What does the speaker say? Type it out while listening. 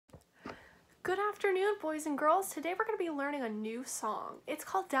Good afternoon, boys and girls. Today we're going to be learning a new song. It's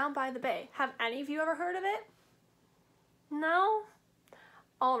called Down by the Bay. Have any of you ever heard of it? No?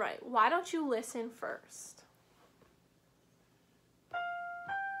 All right, why don't you listen first?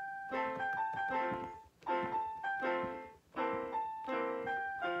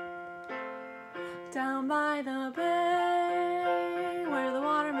 Down by the bay, where the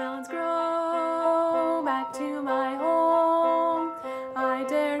watermelons grow, back to my home, I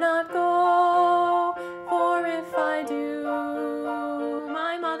dare not go, for if I do,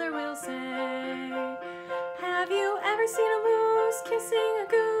 my mother will say, have you ever seen a moose kissing a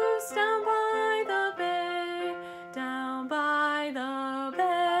goose down by the bay, down by the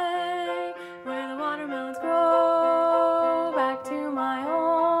bay, where the watermelons grow, back to my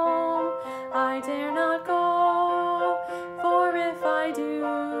home, I dare not go, for if I do,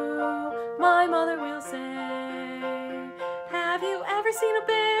 my mother will say, have you ever seen a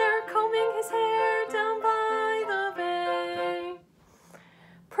bear combing his hair down by the bay?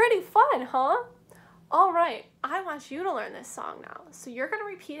 Pretty fun, huh? All right, I want you to learn this song now. So you're going to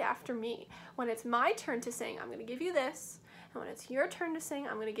repeat after me. When it's my turn to sing, I'm going to give you this. And when it's your turn to sing,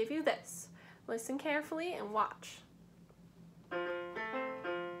 I'm going to give you this. Listen carefully and watch.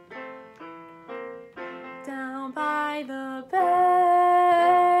 Down by the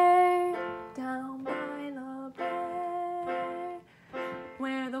bay, down by the bay,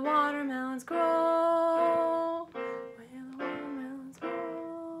 where the watermelons grow, where the watermelons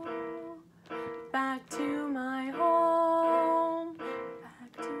grow, back to my home,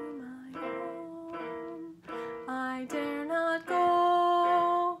 back to my home, I dare not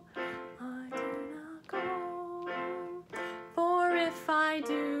go, I dare not go, for if I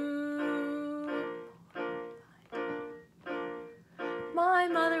do, my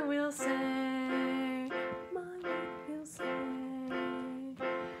mother will say,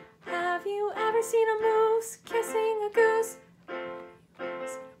 have you ever seen a moose kissing a goose?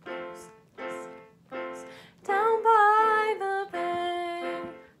 Down by the bay.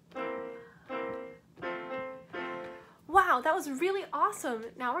 Wow, that was really awesome.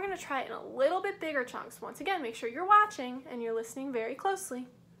 Now we're going to try it in a little bit bigger chunks. Once again, make sure you're watching and you're listening very closely.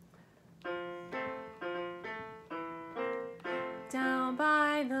 Down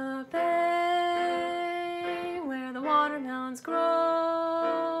by the bay, where the watermelons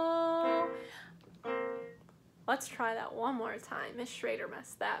grow. Let's try that one more time. Miss Schroeder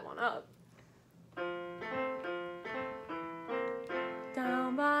messed that one up.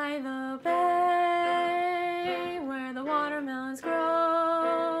 Down by the bay, where the watermelons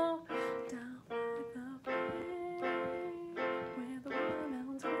grow. Down by the bay, where the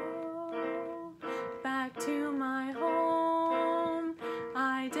watermelons grow. Back to my home,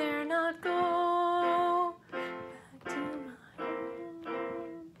 I dare not go, back to my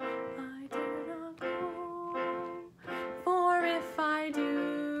home, I dare not go, for if I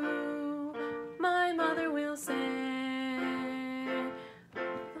do, my mother will say,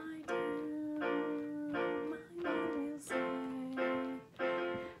 if I do, my mother will say,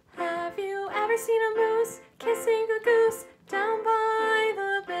 have you ever seen a moose kissing a goose down by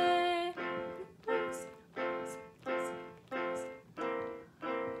the bay?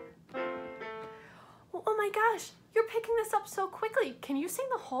 Oh my gosh, you're picking this up so quickly. Can you sing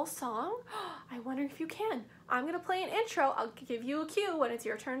the whole song? I wonder if you can. I'm going to play an intro. I'll give you a cue when it's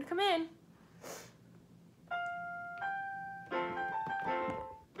your turn to come in.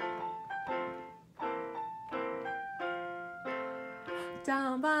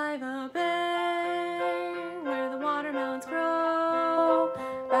 Down by the bay, where the watermelons grow,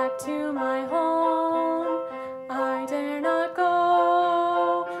 back to my home, I dare not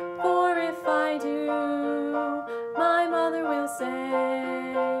go, for if I do, my mother will say,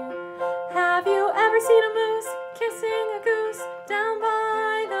 have you ever seen a moose kissing a goose down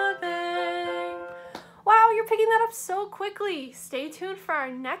by the bay? Wow, you're picking that up so quickly. Stay tuned for our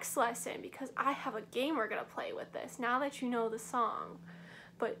next lesson because I have a game we're going to play with this now that you know the song.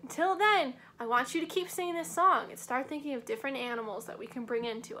 But until then, I want you to keep singing this song and start thinking of different animals that we can bring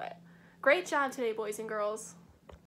into it. Great job today, boys and girls.